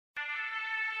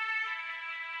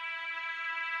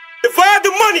Divide the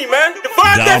money, man.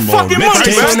 Divide that fucking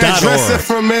money, man. That dresser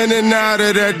from in and out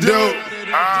of that dope.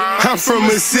 I'm from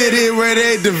a city where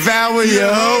they devour your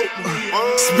hope.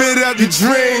 Spit up your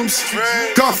dreams,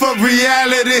 cough up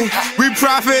reality. We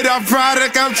profit our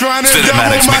product, I'm trying to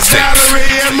double my salary.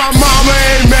 And my mama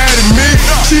ain't mad at me,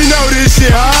 she know this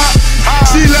shit hot.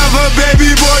 She love her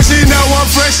baby boy, she know I'm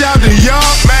fresh out the yard.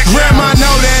 Grandma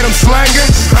know that I'm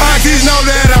slanging, aunties know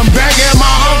that I'm banging.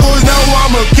 My uncles know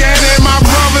I'm a cannon, my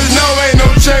brothers know ain't no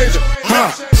changer.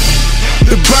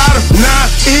 The bottom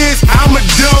line is I'm a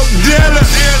dope dealer.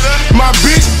 My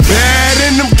bitch bad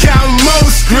and them counting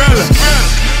most Skrilla.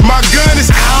 My gun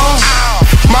is on,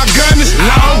 my gun is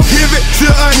long. Give it to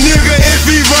a nigga if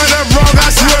he run up wrong, I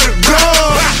swear to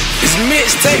God. It's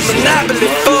Mixtape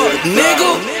monopoly for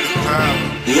nigga.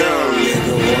 Young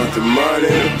nigga want the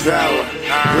money, the power,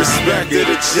 respect of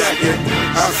the jacket.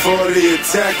 I 40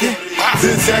 attacking.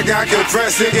 The tech I can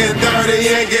press it in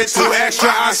 30 and get you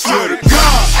extra, I swear to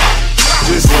God.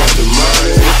 Just want the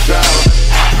money, the power.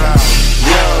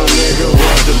 Young nigga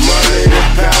want the money, the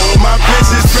power. My bitch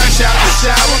is fresh out the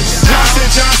shower.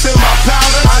 Johnson, my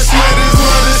powder. I swear this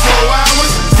world is 4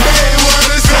 hours. Hey,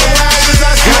 world is 4 hours.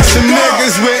 I got some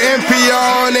niggas with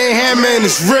MPR on their hand, man,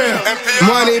 it's real.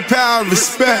 Money, power,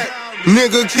 respect.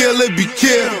 Nigga kill it, be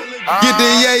killed. Get the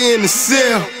yay in the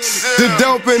seal, the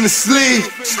dope in the sleeve.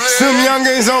 Some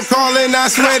youngins on call and I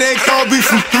swear they call me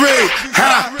from 3.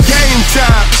 Game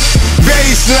time,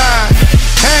 baseline,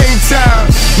 hang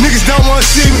time. Niggas don't wanna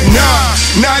see me, nah,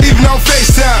 not even on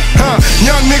FaceTime.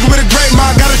 Young nigga with a great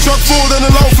mind, got a truck full and a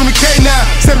load from the K9.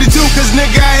 72 cause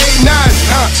nigga I hate 9s,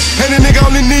 and the nigga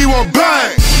only need one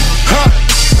bang.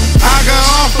 I can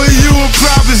offer you a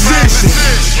proposition.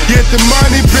 Get the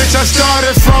money, bitch, I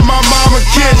started from my mama's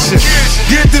kitchen.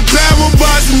 Get the power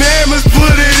box, man, let's put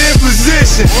it in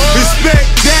position. Respect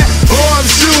that, or I'm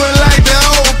shooting like the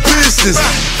old Pistons.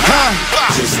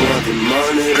 Just want the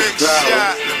money, the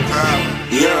power.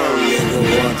 Young nigga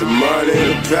want the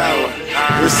money, the power.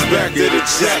 Respect of the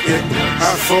jacket,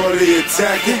 I 40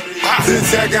 attacking. The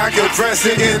tech I can press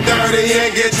it in 30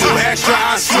 and get you extra,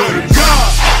 I swear to God.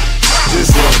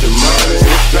 Just want the money,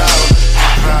 the power.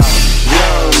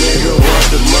 Young nigga want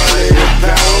the money, the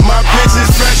power. My bitch is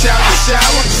fresh out the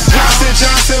shower.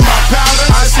 Johnson, my powder.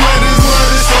 I swear this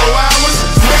world is 4 hours.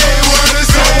 Hey, world is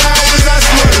 4 hours. I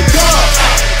swear to God.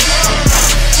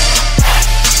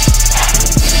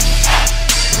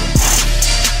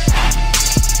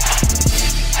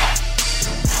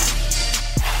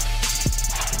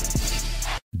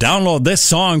 Download this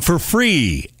song for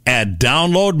free at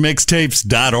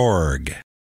downloadmixtapes.org.